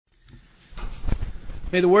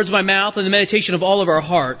May the words of my mouth and the meditation of all of our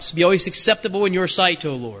hearts be always acceptable in your sight,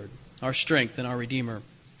 O Lord, our strength and our Redeemer.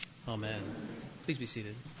 Amen. Please be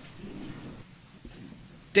seated.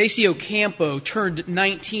 Daisy Ocampo turned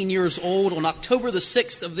 19 years old on October the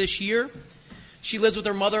 6th of this year. She lives with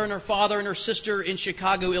her mother and her father and her sister in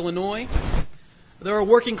Chicago, Illinois. They're a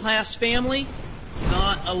working class family.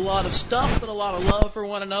 Not a lot of stuff, but a lot of love for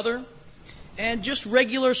one another. And just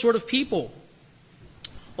regular sort of people.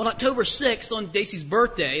 On October 6th, on Daisy's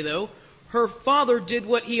birthday, though, her father did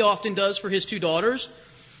what he often does for his two daughters.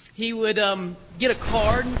 He would get a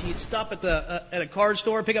card. He'd stop at a card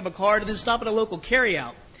store, pick up a card, and then stop at a local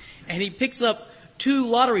carryout. And he picks up 2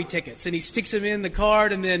 lottery tickets, and he sticks them in the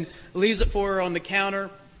card and then leaves it for her on the counter.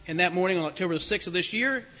 And that morning, on October the 6th of this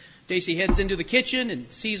year, Daisy heads into the kitchen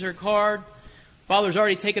and sees her card. Father's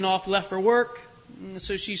already taken off, left for work.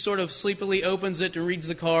 So she sort of sleepily opens it and reads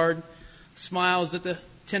the card, smiles at the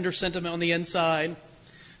tender sentiment on the inside, and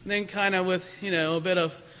then kind of with, a bit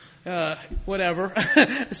of whatever,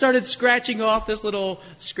 started scratching off this little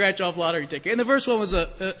scratch-off lottery ticket. And the first one was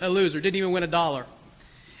a loser, didn't even win $1.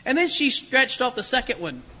 And then she scratched off the second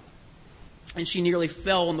one, and she nearly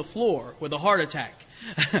fell on the floor with a heart attack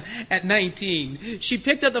at 19. She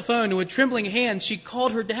picked up the phone, and with trembling hands, she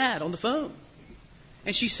called her dad on the phone.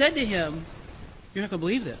 And she said to him, "You're not going to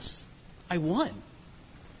believe this. I won."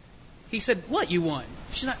 He said, "What, you won?"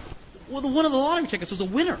 She's not. "Well, one of the lottery tickets was a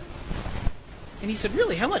winner." And he said,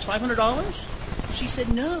 "Really? How much? $500? She said,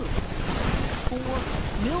 "No,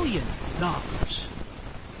 $4 million."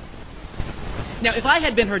 Now, if I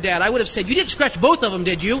had been her dad, I would have said, "You didn't scratch both of them,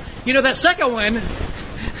 did you? That second one."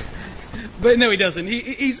 But no, he doesn't.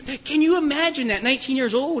 Can you imagine that? 19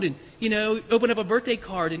 years old and, open up a birthday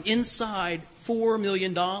card and inside $4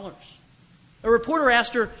 million. A reporter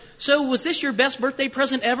asked her, "So was this your best birthday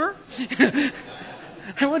present ever?"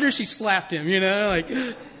 I wonder if she slapped him,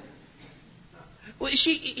 Well,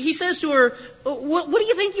 he says to her, what do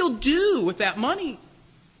you think you'll do with that money?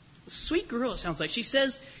 Sweet girl, it sounds like. She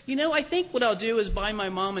says, "I think what I'll do is buy my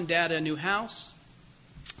mom and dad a new house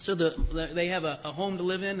so they have a home to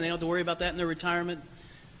live in and they don't have to worry about that in their retirement.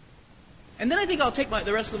 And then I think I'll take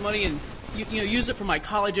the rest of the money and use it for my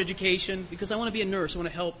college education because I want to be a nurse. I want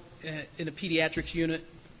to help in a pediatrics unit."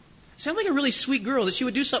 Sounds like a really sweet girl that she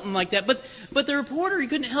would do something like that. But the reporter, he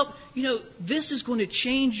couldn't help, this is going to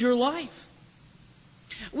change your life.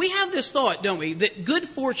 We have this thought, don't we, that good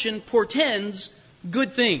fortune portends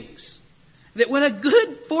good things. That when a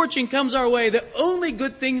good fortune comes our way, that only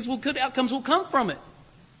good outcomes will come from it.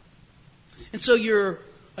 And so you're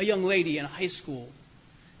a young lady in high school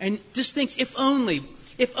and just thinks, if only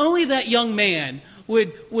that young man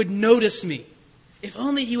would notice me. If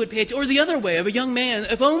only he would pay attention. Or the other way, of a young man,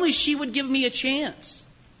 if only she would give me a chance.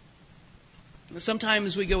 And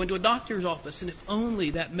sometimes we go into a doctor's office, and if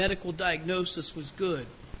only that medical diagnosis was good.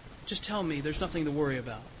 Just tell me there's nothing to worry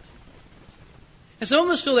about. And some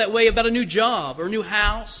of us feel that way about a new job or a new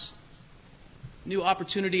house, new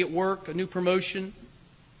opportunity at work, a new promotion.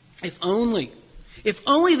 If only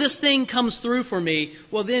this thing comes through for me,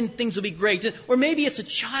 well, then things will be great. Or maybe it's a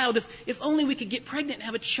child. If only we could get pregnant and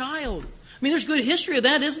have a child. I mean, there's good history of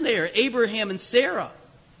that, isn't there? Abraham and Sarah,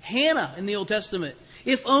 Hannah in the Old Testament.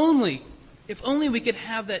 If only we could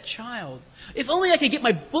have that child. If only I could get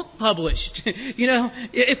my book published.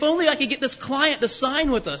 If only I could get this client to sign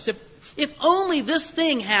with us. If only this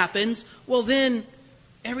thing happens, well, then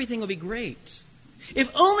everything will be great. If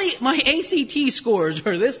only my ACT scores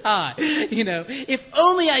are this high. If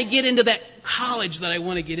only I get into that college that I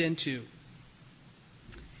want to get into.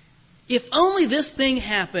 If only this thing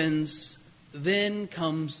happens, then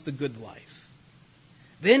comes the good life.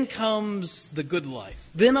 Then comes the good life.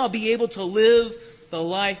 Then I'll be able to live the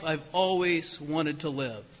life I've always wanted to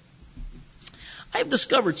live. I've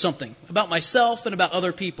discovered something about myself and about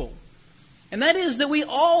other people. And that is that we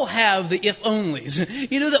all have the if-onlys.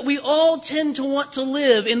 That we all tend to want to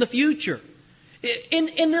live in the future.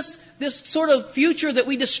 In this sort of future that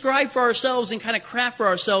we describe for ourselves and kind of craft for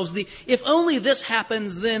ourselves, if only this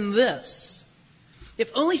happens, then this. If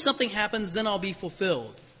only something happens, then I'll be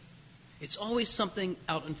fulfilled. It's always something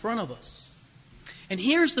out in front of us. And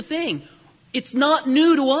here's the thing. It's not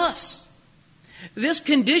new to us. This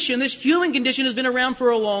condition, this human condition, has been around for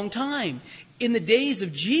a long time. In the days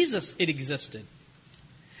of Jesus, it existed.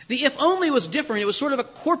 The if only was different. It was sort of a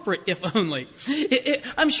corporate if only.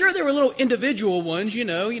 I'm sure there were little individual ones,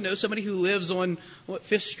 somebody who lives on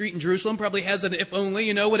 5th Street in Jerusalem probably has an if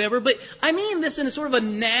only, whatever. But I mean this in a sort of a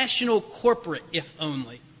national corporate if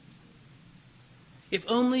only. If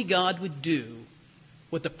only God would do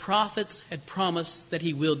what the prophets had promised that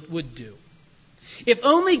He would do. If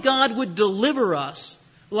only God would deliver us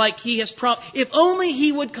like he has promised. If only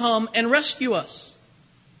he would come and rescue us.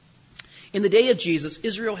 In the day of Jesus,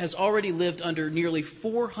 Israel has already lived under nearly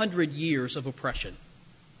 400 years of oppression.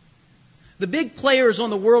 The big players on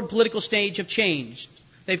the world political stage have changed.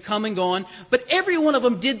 They've come and gone, but every one of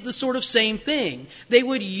them did the sort of same thing. They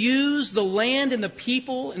would use the land and the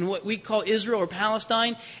people in what we call Israel or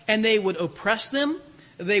Palestine, and they would oppress them.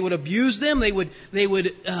 They would abuse them. They would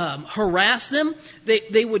harass them.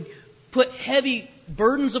 They would put heavy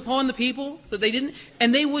burdens upon the people that they didn't,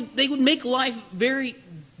 and they would make life very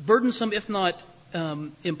burdensome, if not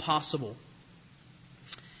impossible.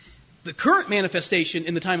 The current manifestation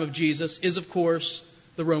in the time of Jesus is, of course,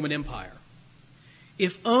 the Roman Empire.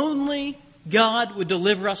 If only God would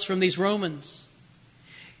deliver us from these Romans.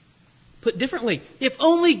 Put differently, if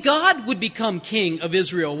only God would become king of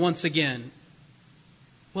Israel once again,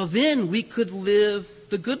 well, then we could live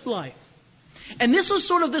the good life. And this was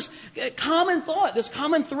sort of this common thought, this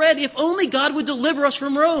common thread, if only God would deliver us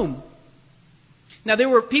from Rome. Now, there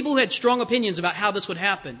were people who had strong opinions about how this would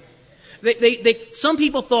happen. Some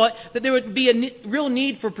people thought that there would be a real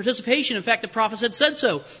need for participation. In fact, the prophets had said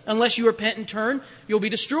so. Unless you repent and turn, you'll be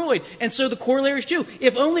destroyed. And so the corollary is true.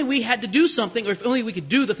 If only we had to do something, or if only we could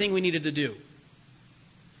do the thing we needed to do.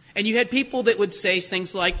 And you had people that would say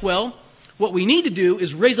things like, well, what we need to do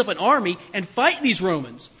is raise up an army and fight these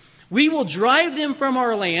Romans. We will drive them from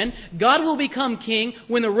our land. God will become king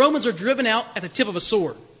when the Romans are driven out at the tip of a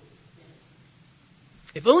sword.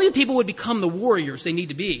 If only the people would become the warriors they need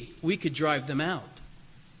to be, we could drive them out.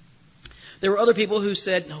 There were other people who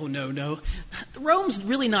said, no. Rome's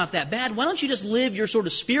really not that bad. Why don't you just live your sort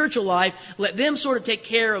of spiritual life, let them sort of take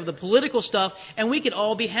care of the political stuff, and we could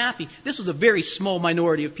all be happy. This was a very small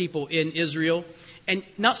minority of people in Israel. And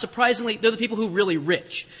not surprisingly, they're the people who are really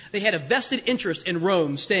rich. They had a vested interest in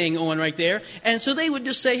Rome staying on right there. And so they would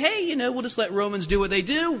just say, hey, we'll just let Romans do what they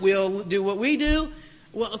do. We'll do what we do.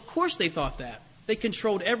 Well, of course they thought that. They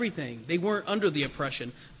controlled everything. They weren't under the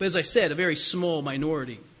oppression. But as I said, a very small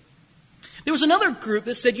minority. There was another group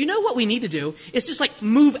that said, what we need to do is just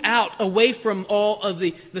move out away from all of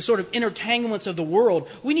the sort of entanglements of the world.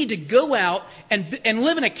 We need to go out and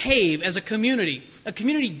live in a cave as a community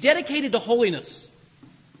dedicated to holiness.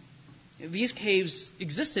 These caves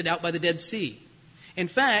existed out by the Dead Sea. In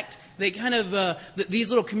fact, they kind of these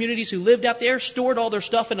little communities who lived out there stored all their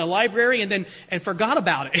stuff in a library and forgot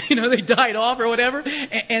about it. They died off or whatever.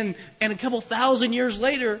 And a couple thousand years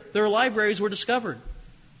later, their libraries were discovered.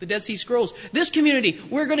 The Dead Sea Scrolls. This community,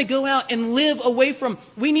 we're going to go out and live away from.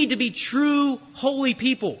 We need to be true, holy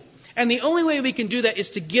people. And the only way we can do that is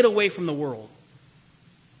to get away from the world.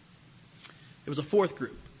 There was a fourth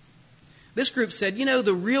group. This group said,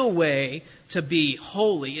 the real way to be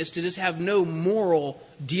holy is to just have no moral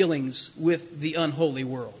dealings with the unholy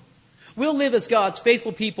world. We'll live as God's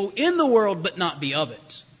faithful people in the world, but not be of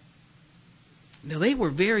it. Now, they were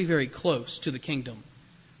very, very close to the kingdom,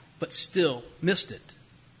 but still missed it.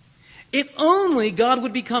 If only God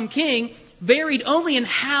would become king, varied only in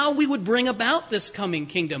how we would bring about this coming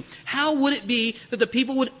kingdom. How would it be that the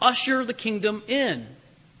people would usher the kingdom in?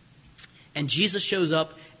 And Jesus shows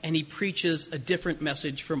up and he preaches a different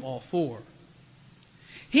message from all four.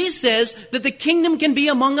 He says that the kingdom can be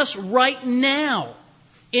among us right now.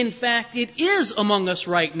 In fact, it is among us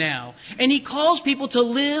right now. And he calls people to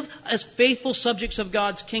live as faithful subjects of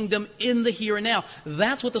God's kingdom in the here and now.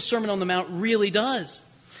 That's what the Sermon on the Mount really does.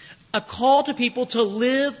 A call to people to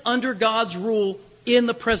live under God's rule in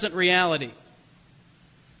the present reality.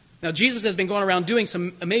 Now, Jesus has been going around doing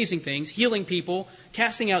some amazing things, healing people,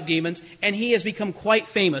 casting out demons, and he has become quite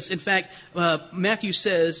famous. In fact, Matthew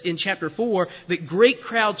says in chapter 4 that great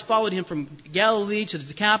crowds followed him from Galilee to the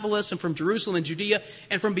Decapolis and from Jerusalem and Judea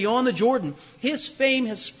and from beyond the Jordan. His fame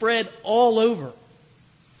has spread all over.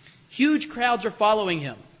 Huge crowds are following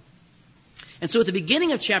him. And so at the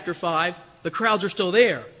beginning of chapter 5, the crowds are still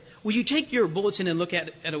there. Will you take your bulletin and look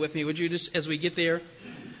at it with me, would you, just as we get there?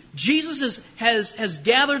 Jesus has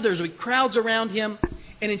gathered, there's crowds around him,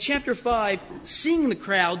 and in chapter 5, seeing the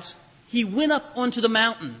crowds, he went up onto the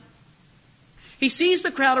mountain. He sees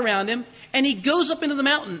the crowd around him, and he goes up into the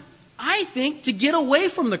mountain, I think, to get away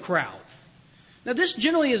from the crowd. Now, this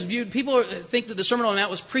generally is viewed, people think that the Sermon on the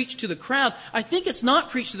Mount was preached to the crowd. I think it's not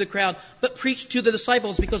preached to the crowd, but preached to the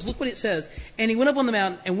disciples, because look what it says. And he went up on the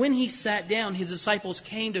mountain, and when he sat down, his disciples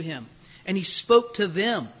came to him, and he spoke to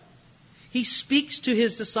them. He speaks to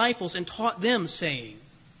his disciples and taught them, saying,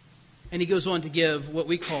 and he goes on to give what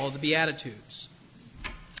we call the Beatitudes.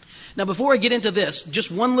 Now, before I get into this, just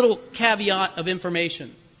one little caveat of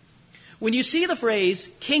information. When you see the phrase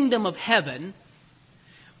kingdom of heaven,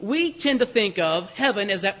 we tend to think of heaven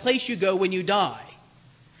as that place you go when you die.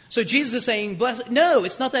 So Jesus is saying, blessed. No,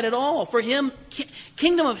 it's not that at all. For him,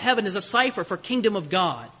 kingdom of heaven is a cipher for kingdom of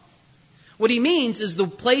God. What he means is the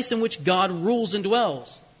place in which God rules and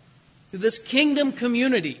dwells. This kingdom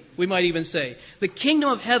community, we might even say. The kingdom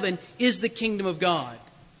of heaven is the kingdom of God.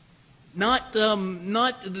 Not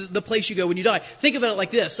the place you go when you die. Think about it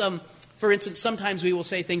like this. For instance, sometimes we will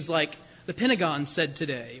say things like, the Pentagon said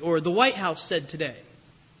today, or the White House said today.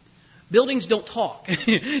 Buildings don't talk.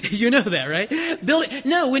 You know that, right?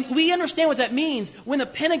 No, when we understand what that means. When the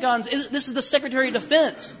Pentagon, this is the Secretary of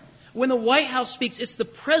Defense. When the White House speaks, it's the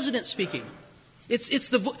President speaking.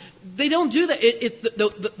 They don't do that.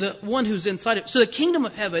 The one who's inside it. So the kingdom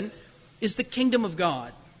of heaven is the kingdom of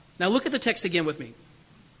God. Now look at the text again with me.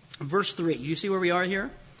 Verse 3. You see where we are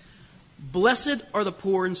here? Blessed are the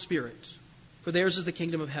poor in spirit, for theirs is the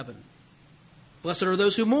kingdom of heaven. Blessed are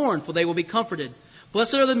those who mourn, for they will be comforted.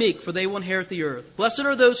 Blessed are the meek, for they will inherit the earth. Blessed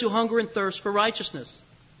are those who hunger and thirst for righteousness,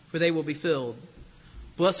 for they will be filled.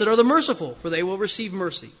 Blessed are the merciful, for they will receive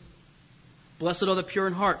mercy. Blessed are the pure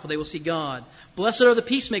in heart, for they will see God. Blessed are the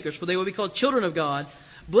peacemakers, for they will be called children of God.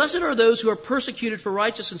 Blessed are those who are persecuted for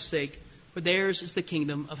righteousness' sake, for theirs is the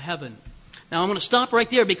kingdom of heaven. Now I'm going to stop right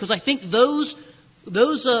there because I think those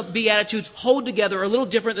Beatitudes hold together a little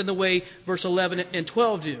different than the way verse 11 and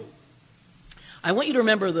 12 do. I want you to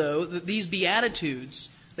remember, though, that these Beatitudes,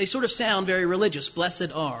 they sort of sound very religious.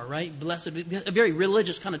 Blessed are, right? Blessed, a very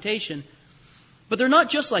religious connotation. But they're not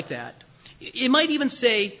just like that. It might even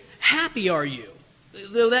say, happy are you.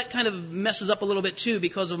 Though that kind of messes up a little bit, too,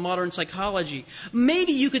 because of modern psychology.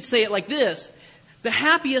 Maybe you could say it like this. The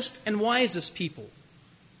happiest and wisest people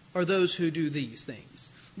are those who do these things.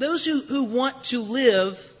 Those who want to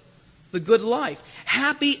live the good life.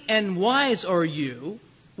 Happy and wise are you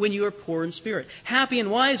when you are poor in spirit. Happy and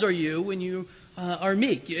wise are you when you are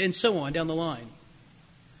meek, and so on down the line.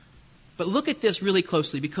 But look at this really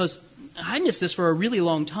closely, because I missed this for a really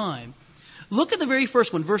long time. Look at the very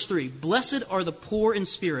first one, verse 3. Blessed are the poor in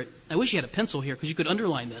spirit. I wish you had a pencil here because you could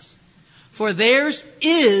underline this. For theirs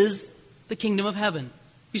is the kingdom of heaven.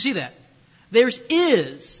 You see that? Theirs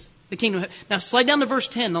is the kingdom of heaven. Now slide down to verse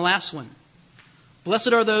 10, the last one.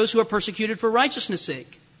 Blessed are those who are persecuted for righteousness'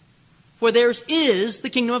 sake. For theirs is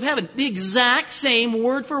the kingdom of heaven. The exact same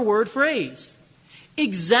word-for-word phrase.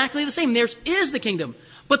 Exactly the same. Theirs is the kingdom.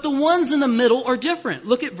 But the ones in the middle are different.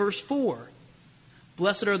 Look at verse 4.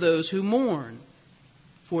 Blessed are those who mourn,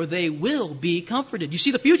 for they will be comforted. You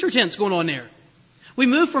see the future tense going on there. We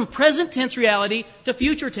move from present tense reality to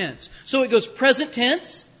future tense. So it goes present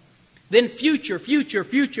tense, then future, future,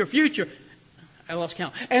 future, future. I lost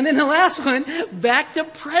count. And then the last one, back to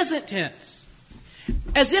present tense.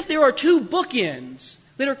 As if there are two bookends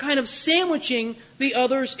that are kind of sandwiching the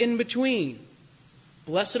others in between.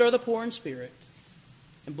 Blessed are the poor in spirit,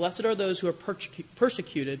 and blessed are those who are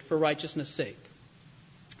persecuted for righteousness' sake.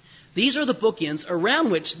 These are the bookends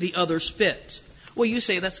around which the others fit. Well, you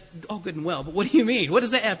say that's all good and well, but what do you mean? What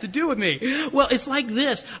does that have to do with me? Well, it's like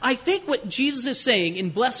this. I think what Jesus is saying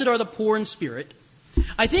in blessed are the poor in spirit,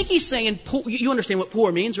 I think he's saying, you understand what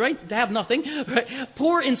poor means, right? To have nothing. Right?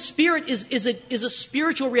 Poor in spirit is a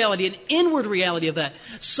spiritual reality, an inward reality of that.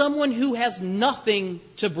 Someone who has nothing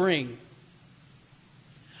to bring.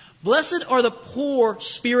 Blessed are the poor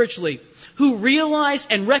spiritually, who realize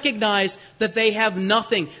and recognize that they have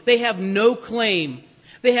nothing. They have no claim.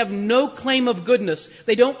 They have no claim of goodness.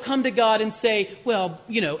 They don't come to God and say, well,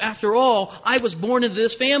 after all, I was born into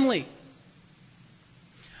this family.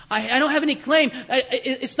 I don't have any claim.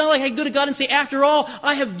 It's not like I go to God and say, after all,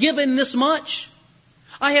 I have given this much.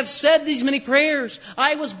 I have said these many prayers.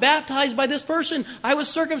 I was baptized by this person. I was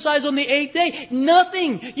circumcised on the 8th day.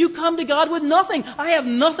 Nothing. You come to God with nothing. I have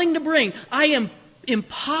nothing to bring. I am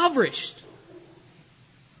impoverished.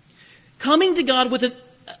 Coming to God with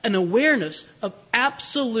an awareness of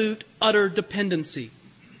absolute, utter dependency.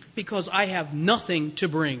 Because I have nothing to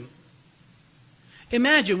bring.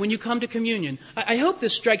 Imagine when you come to communion. I hope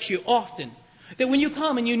this strikes you often. That when you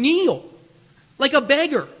come and you kneel like a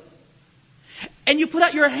beggar. And you put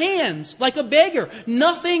out your hands like a beggar.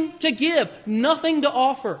 Nothing to give. Nothing to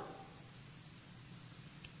offer.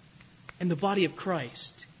 And the body of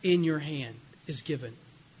Christ in your hand is given.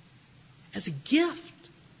 As a gift.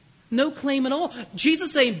 No claim at all.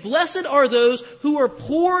 Jesus saying, blessed are those who are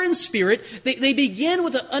poor in spirit. They begin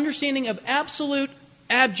with an understanding of absolute,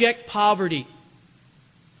 abject poverty.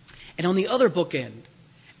 And on the other bookend,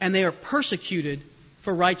 and they are persecuted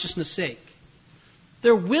for righteousness' sake.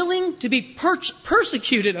 They're willing to be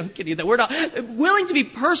persecuted. I'm getting that word out. They're willing to be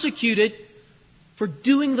persecuted for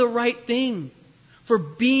doing the right thing, for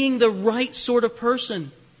being the right sort of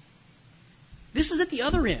person. This is at the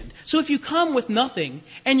other end. So if you come with nothing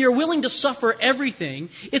and you're willing to suffer everything,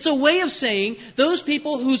 it's a way of saying those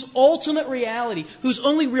people whose ultimate reality, whose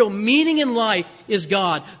only real meaning in life is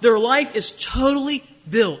God, their life is totally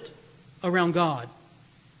built around God.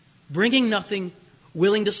 Bringing nothing,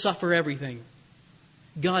 willing to suffer everything.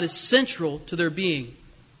 God is central to their being.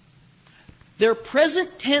 Their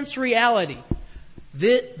present tense reality,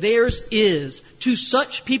 that theirs is, to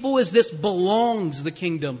such people as this belongs the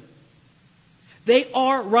kingdom. They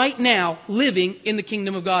are right now living in the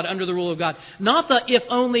kingdom of God, under the rule of God. Not the if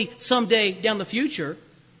only someday down the future,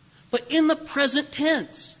 but in the present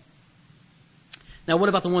tense. Now what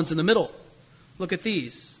about the ones in the middle? Look at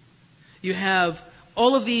these. You have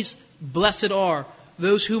all of these blessed are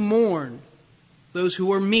those who mourn, those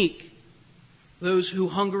who are meek, those who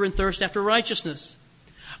hunger and thirst after righteousness.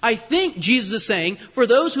 I think Jesus is saying, for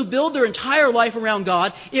those who build their entire life around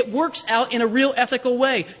God, it works out in a real ethical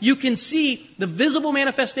way. You can see the visible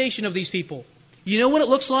manifestation of these people. You know what it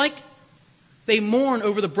looks like? They mourn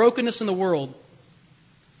over the brokenness in the world.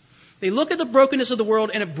 They look at the brokenness of the world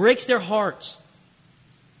and it breaks their hearts.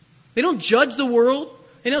 They don't judge the world.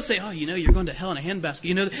 They don't say, oh, you're going to hell in a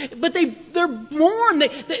handbasket. But they're mourn.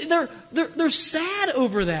 They're sad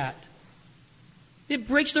over that. It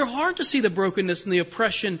breaks their heart to see the brokenness and the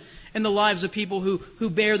oppression in the lives of people who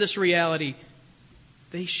bear this reality.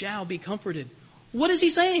 They shall be comforted. What is he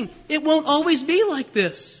saying? It won't always be like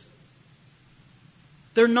this.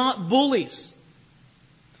 They're not bullies.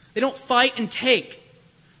 They don't fight and take.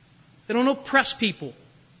 They don't oppress people.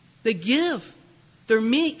 They give. They're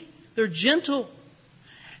meek. They're gentle.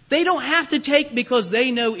 They don't have to take because they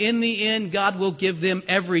know in the end God will give them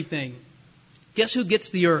everything. Guess who gets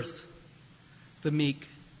the earth? The meek,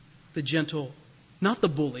 the gentle, not the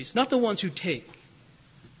bullies, not the ones who take.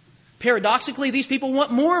 Paradoxically, these people want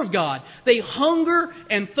more of God. They hunger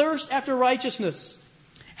and thirst after righteousness.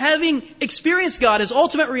 Having experienced God as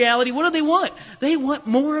ultimate reality, what do they want? They want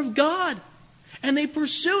more of God. And they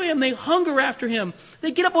pursue Him. They hunger after Him.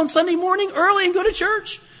 They get up on Sunday morning early and go to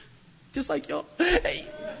church. Just like y'all.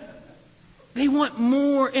 They want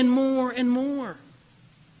more and more and more.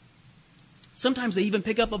 Sometimes they even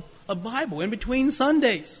pick up a Bible in between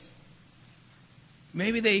Sundays.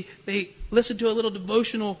 Maybe they listen to a little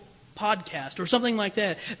devotional podcast or something like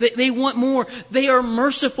that. They want more. They are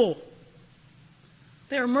merciful.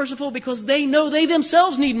 They are merciful because they know they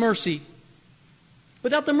themselves need mercy.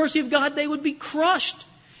 Without the mercy of God, they would be crushed.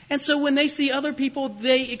 And so when they see other people,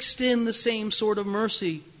 they extend the same sort of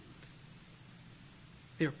mercy.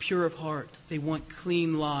 They're pure of heart. They want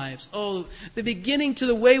clean lives. Oh, the beginning to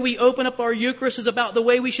the way we open up our Eucharist is about the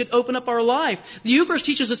way we should open up our life. The Eucharist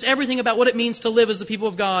teaches us everything about what it means to live as the people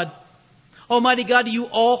of God. Almighty God, to you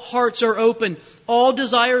all hearts are open, all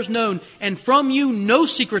desires known, and from you no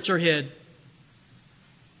secrets are hid.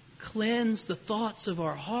 Cleanse the thoughts of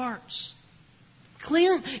our hearts.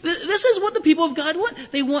 This is what the people of God want.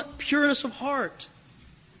 They want pureness of heart.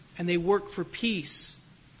 And they work for peace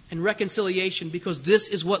and reconciliation because this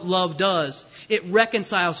is what love does. It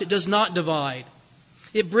reconciles. It does not divide.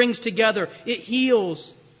 It brings together. It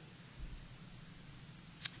heals.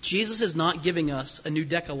 Jesus is not giving us a new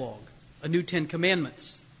Decalogue, a new 10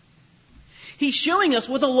 Commandments. He's showing us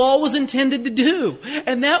what the law was intended to do.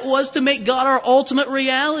 And that was to make God our ultimate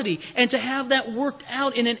reality and to have that worked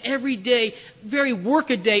out in an everyday, very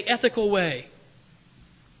workaday ethical way.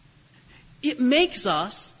 It makes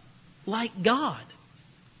us like God.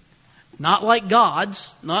 Not like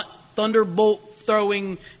gods, not thunderbolt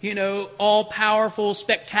throwing, all-powerful,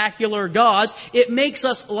 spectacular gods. It makes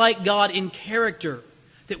us like God in character,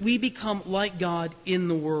 that we become like God in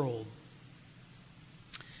the world.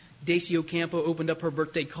 Daisy Ocampo opened up her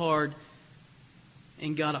birthday card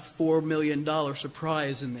and got a $4 million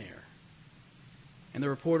surprise in there. And the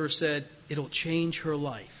reporter said, it'll change her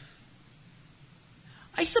life.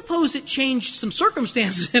 I suppose it changed some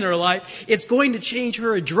circumstances in her life. It's going to change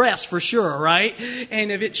her address for sure, right?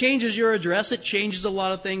 And if it changes your address, it changes a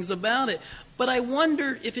lot of things about it. But I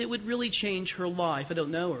wondered if it would really change her life. I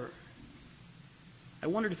don't know her. I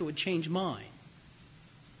wondered if it would change mine.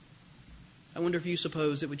 I wonder if you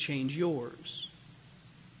suppose it would change yours.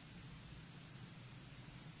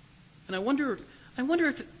 And I wonder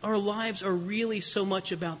if our lives are really so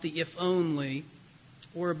much about the if only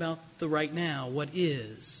or about the right now, what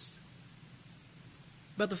is.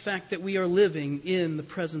 About the fact that we are living in the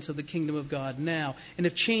presence of the kingdom of God now. And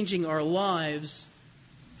if changing our lives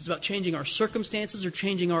is about changing our circumstances or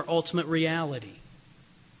changing our ultimate reality.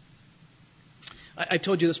 I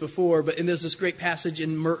told you this before, but there's this great passage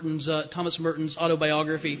in Thomas Merton's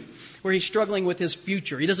autobiography where he's struggling with his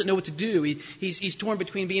future. He doesn't know what to do. He's torn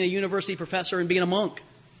between being a university professor and being a monk.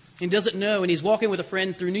 He doesn't know, and he's walking with a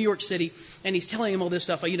friend through New York City, and he's telling him all this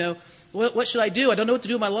stuff. What should I do? I don't know what to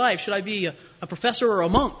do in my life. Should I be a professor or a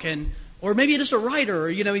monk? Or maybe just a writer?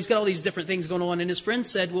 He's got all these different things going on. And his friend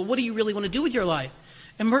said, well, what do you really want to do with your life?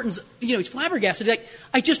 And Merton's, he's flabbergasted. He's like,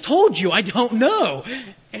 I just told you, I don't know.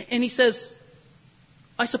 And he says,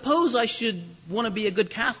 I suppose I should want to be a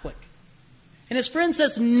good Catholic. And his friend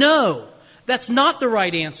says, no, that's not the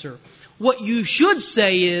right answer. What you should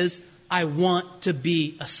say is, I want to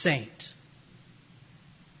be a saint.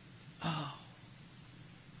 Oh,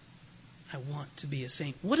 I want to be a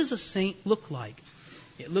saint. What does a saint look like?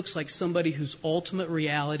 It looks like somebody whose ultimate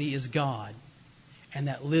reality is God, and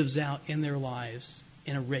that lives out in their lives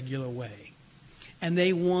in a regular way. And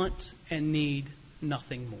they want and need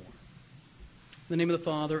nothing more. In the name of the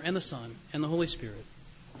Father, and the Son, and the Holy Spirit.